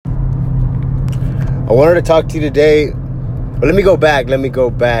I wanted to talk to you today. But let me go back.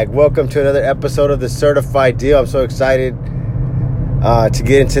 Welcome to another episode of The Certified Deal. I'm so excited to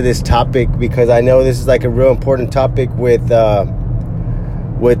get into this topic because I know this is like a real important topic with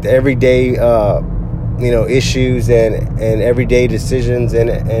everyday issues and everyday decisions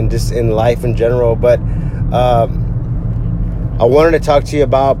and just in life in general. But I wanted to talk to you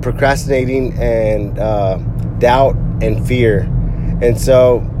about procrastinating and doubt and fear. And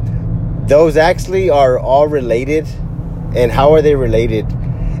so those actually are all related. And how are they related?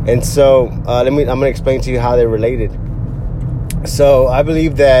 And so I'm going to explain to you how they're related. So I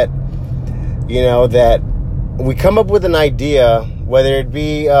believe that, that we come up with an idea, whether it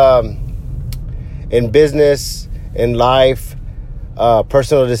be in business, in life,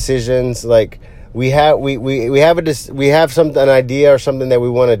 personal decisions. Like we have an idea or something that we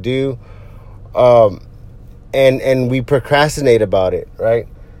want to do, and we procrastinate about it, right?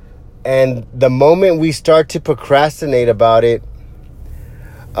 And the moment we start to procrastinate about it,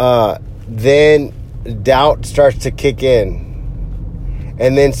 then doubt starts to kick in.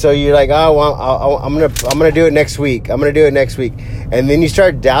 And then so you're like, oh, well, I'm gonna do it next week. And then you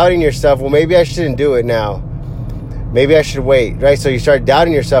start doubting yourself. Well, maybe I shouldn't do it now. Maybe I should wait, right? So you start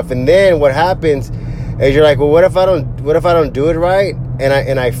doubting yourself, and then what happens is you're like, well, what if I don't do it right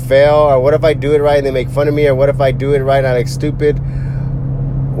and I fail, or what if I do it right and they make fun of me, or what if I do it right and I look stupid?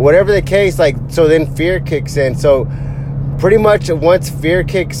 Whatever the case, so then fear kicks in. So pretty much once fear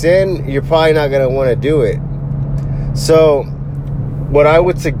kicks in, you're probably not going to want to do it. So what I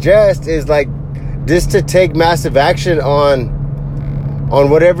would suggest is just to take massive action on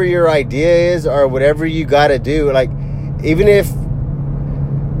whatever your idea is or whatever you got to do. Even if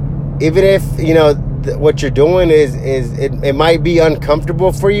what you're doing is it might be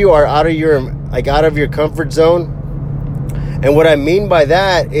uncomfortable for you or out of your comfort zone. And what I mean by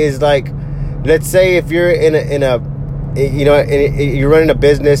that is let's say if you're you're running a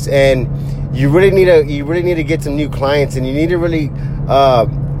business and you really need to get some new clients, and you need to really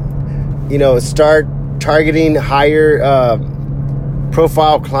start targeting higher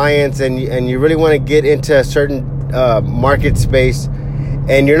profile clients, and you really want to get into a certain market space,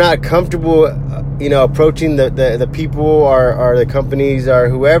 and you're not comfortable approaching the people or the companies or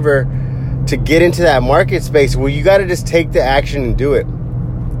whoever to get into that market space. Well, you got to just take the action and do it,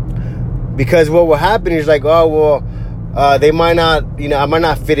 because what will happen is they might not, I might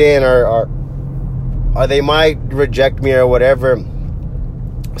not fit in, or they might reject me or whatever.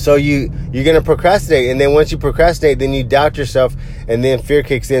 So you're gonna procrastinate, and then once you procrastinate, then you doubt yourself, and then fear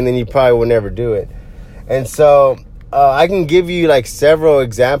kicks in, then you probably will never do it. And so I can give you several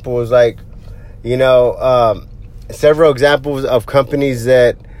examples, several examples of companies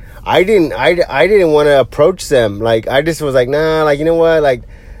that I didn't want to approach them. I just was nah, you know what?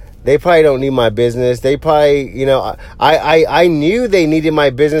 They probably don't need my business. They probably, I knew they needed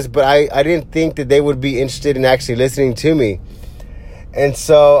my business, but I didn't think that they would be interested in actually listening to me. And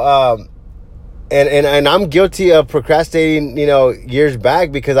so, and I'm guilty of procrastinating, years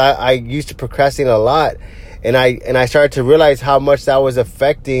back, because I used to procrastinate a lot. And I started to realize how much that was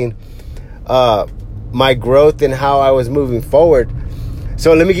affecting, my growth and how I was moving forward.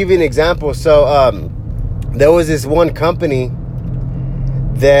 So let me give you an example. So there was this one company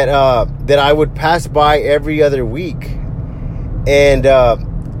that I would pass by every other week, and I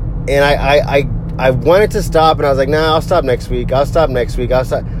wanted to stop, and I was like, nah, I'll stop next week.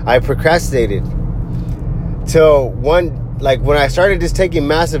 I procrastinated till when I started just taking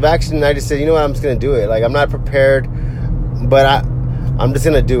massive action. I just said, you know what, I'm just gonna do it. I'm not prepared, but I'm just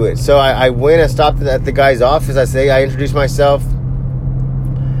gonna do it. So I went and stopped at the guy's office. I introduced myself.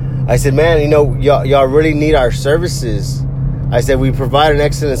 I said, man, y'all really need our services. I said, we provide an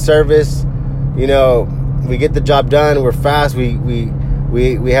excellent service. We get the job done. We're fast. We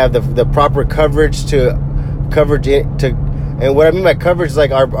have the proper coverage to. And what I mean by coverage is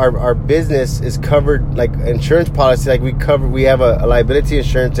our business is covered, insurance policy. We have a liability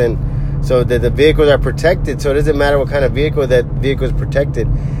insurance, and so that the vehicles are protected. So it doesn't matter what kind of vehicle, that vehicle is protected.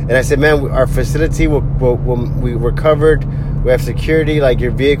 And I said, man, our facility we're covered. We have security.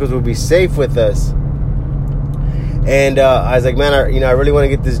 Your vehicles will be safe with us. And I was like, man, I really want to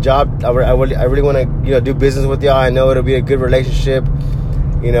get this job. I really want to, do business with y'all. I know it'll be a good relationship,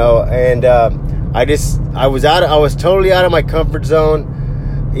 And I was totally out of my comfort zone.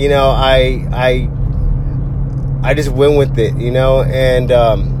 I just went with it,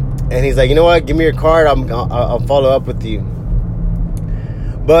 And he's like, you know what? Give me your card. I'll follow up with you.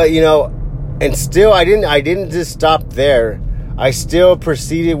 But and still, I didn't just stop there. I still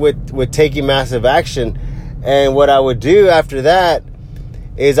proceeded with taking massive action. And what I would do after that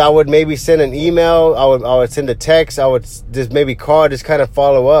is I would maybe send an email, I would send a text, I would just maybe call, just kind of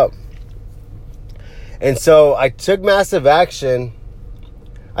follow up. And so I took massive action.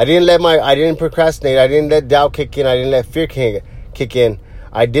 I didn't procrastinate. I didn't let doubt kick in. I didn't let fear kick in.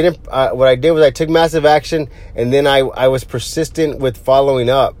 What I did was I took massive action, and then I was persistent with following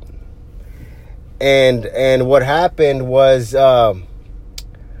up. And what happened was an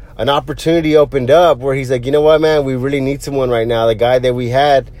opportunity opened up where he's like, you know what, man, we really need someone right now. The guy that we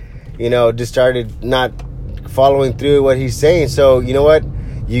had, just started not following through what he's saying. So you know what,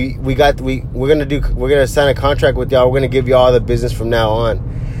 we're gonna sign a contract with y'all. We're gonna give you all the business from now on.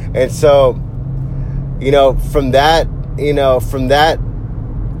 And so, from that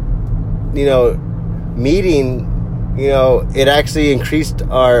meeting, it actually increased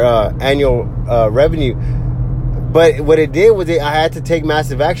our annual revenue. But what it did was I had to take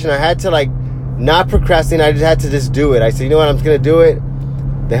massive action. I had to not procrastinate. I just had to just do it. I said, you know what, I'm just gonna do it.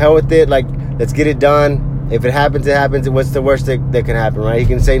 The hell with it. Let's get it done. If it happens, it happens. What's the worst that can happen, right? He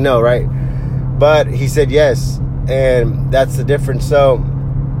can say no, right? But he said yes, and that's the difference. So,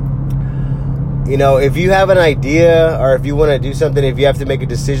 if you have an idea or if you want to do something, if you have to make a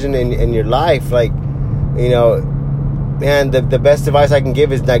decision in your life, man, the best advice I can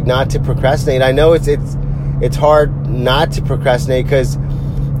give is not to procrastinate. I know it's hard not to procrastinate because,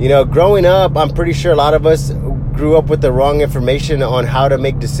 growing up, I'm pretty sure a lot of us grew up with the wrong information on how to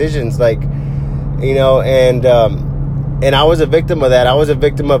make decisions, and I was a victim of that. I was a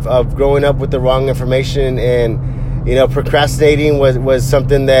victim of growing up with the wrong information, and procrastinating was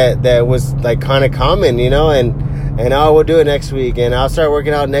something that was kind of common, and we'll do it next week, and I'll start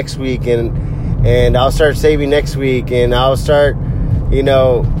working out next week, and I'll start saving next week, and I'll start,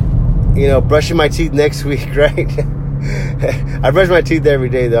 brushing my teeth next week, right? I brush my teeth every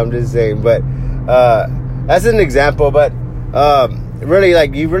day, though, I'm just saying, but that's an example. But really,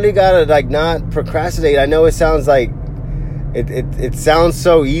 you really gotta not procrastinate. I know it sounds like it sounds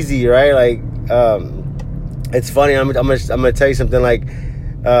so easy, right? It's funny. I'm gonna tell you something. Let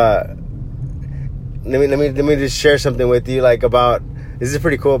me just share something with you. About, this is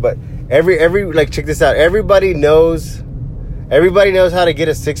pretty cool. But every check this out. Everybody knows how to get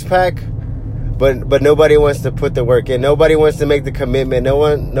a 6-pack, but nobody wants to put the work in. Nobody wants to make the commitment. No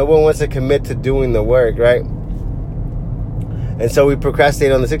one wants to commit to doing the work, right? And so we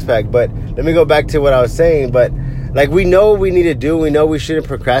procrastinate on the 6-pack. But let me go back to what I was saying. But we know what we need to do. We know we shouldn't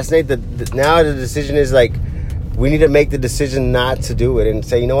procrastinate. Now the decision is we need to make the decision not to do it and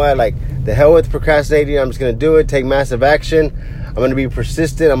say, you know what, the hell with procrastinating. I'm just going to do it, take massive action. I'm going to be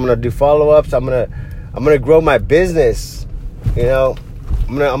persistent. I'm going to do follow-ups. I'm going to grow my business. I'm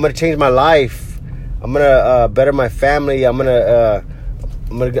going to change my life. I'm going to better my family. I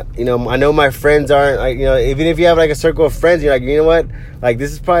know my friends aren't, even if you have a circle of friends, you're you know what,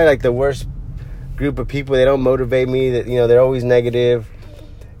 this is probably the worst group of people. They don't motivate me. That they're always negative.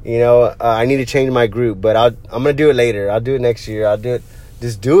 I need to change my group, but I'm gonna do it later. I'll do it next year. I'll do it.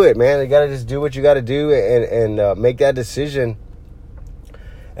 Just do it, man. You gotta just do what you gotta do and make that decision.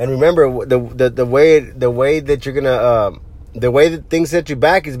 And remember, the way that you're gonna the way that things set you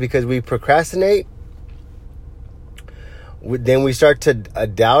back is because we procrastinate. Then we start to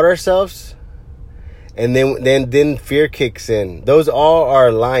doubt ourselves, and then fear kicks in. Those all are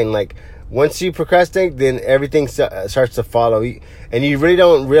aligned. Once you procrastinate, then everything starts to follow. And you really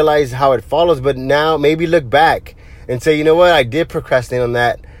don't realize how it follows. But now maybe look back and say, you know what? I did procrastinate on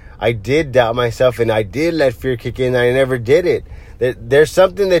that. I did doubt myself, and I did let fear kick in. I never did it. There's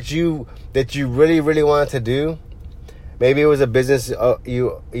something that you really, really wanted to do. Maybe it was a business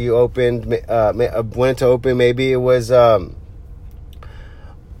you opened, wanted to open. Maybe it was a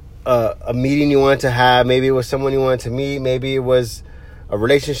meeting you wanted to have. Maybe it was someone you wanted to meet. Maybe it was a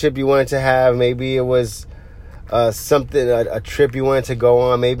relationship you wanted to have. Maybe it was something, a trip you wanted to go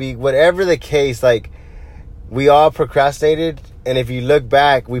on. Maybe whatever the case, we all procrastinated. And if you look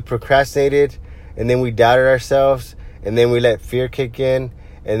back, we procrastinated, and then we doubted ourselves, and then we let fear kick in,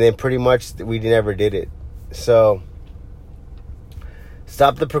 and then pretty much we never did it. So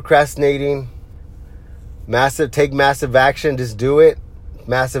stop the procrastinating. Take massive action. Just do it.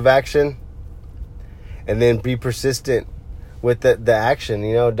 Massive action. And then be persistent with the action.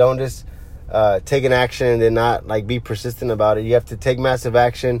 Don't just take an action and then not be persistent about it. You have to take massive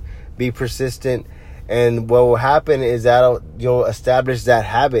action, be persistent, and what will happen is that you'll establish that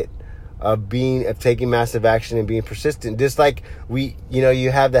habit of taking massive action and being persistent. Just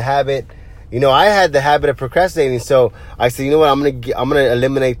you have the habit. I had the habit of procrastinating, so I said, you know what, I'm gonna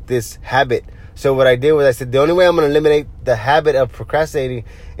eliminate this habit. So what I did was I said, the only way I'm gonna eliminate the habit of procrastinating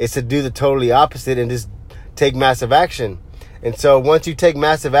is to do the totally opposite and just take massive action. And so once you take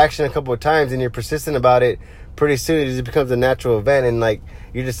massive action a couple of times and you're persistent about it, pretty soon it just becomes a natural event. And like,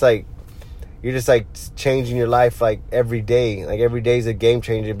 you're just like changing your life like every day. Like every day is a game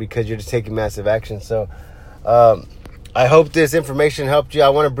changer because you're just taking massive action. So I hope this information helped you. I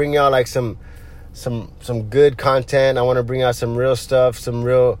want to bring y'all like some good content. I want to bring out some real stuff, some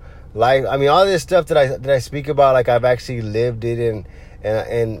real life. I mean, all this stuff that I speak about, like I've actually lived it,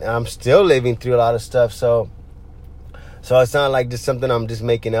 and I'm still living through a lot of stuff. So it's not like just something I'm just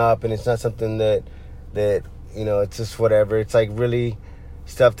making up, and it's not something that it's just whatever. It's like really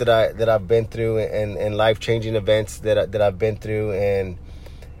stuff that I've been through, and life-changing events that I've been through,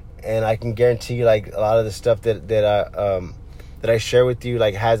 and I can guarantee you, like, a lot of the stuff that I share with you,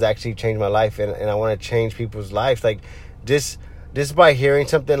 like, has actually changed my life, and I want to change people's lives. Like, just by hearing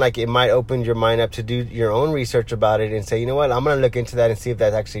something, like, it might open your mind up to do your own research about it and say, you know what, I'm going to look into that and see if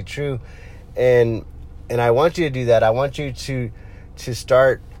that's actually true. And I want you to do that. I want you to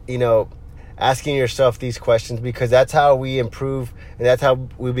start, asking yourself these questions, because that's how we improve, and that's how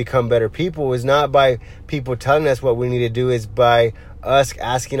we become better people. Is not by people telling us what we need to do, is by us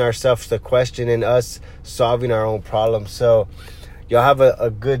asking ourselves the question and us solving our own problems. So y'all have a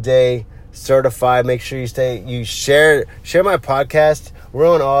good day. Certified. Make sure you share my podcast. We're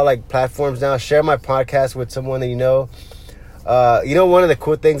on all like platforms now. Share my podcast with someone that you know. One of the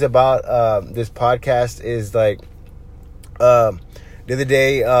cool things about this podcast is, like, the other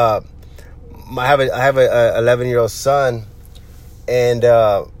day, I have a 11-year-old son, and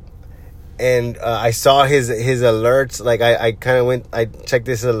I saw his alerts. Like, I checked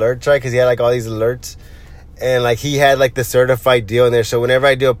this alert chart, because he had like all these alerts, and like he had like the certified deal in there. So whenever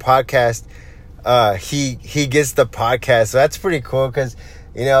I do a podcast, he gets the podcast. So that's pretty cool, because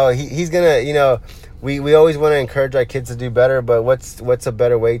he's gonna, we always want to encourage our kids to do better, but what's a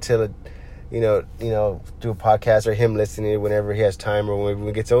better way to do a podcast, or him listening whenever he has time, or when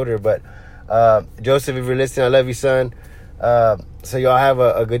he gets older. But Joseph, if you're listening, I love you, son. So y'all have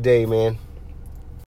a good day, man.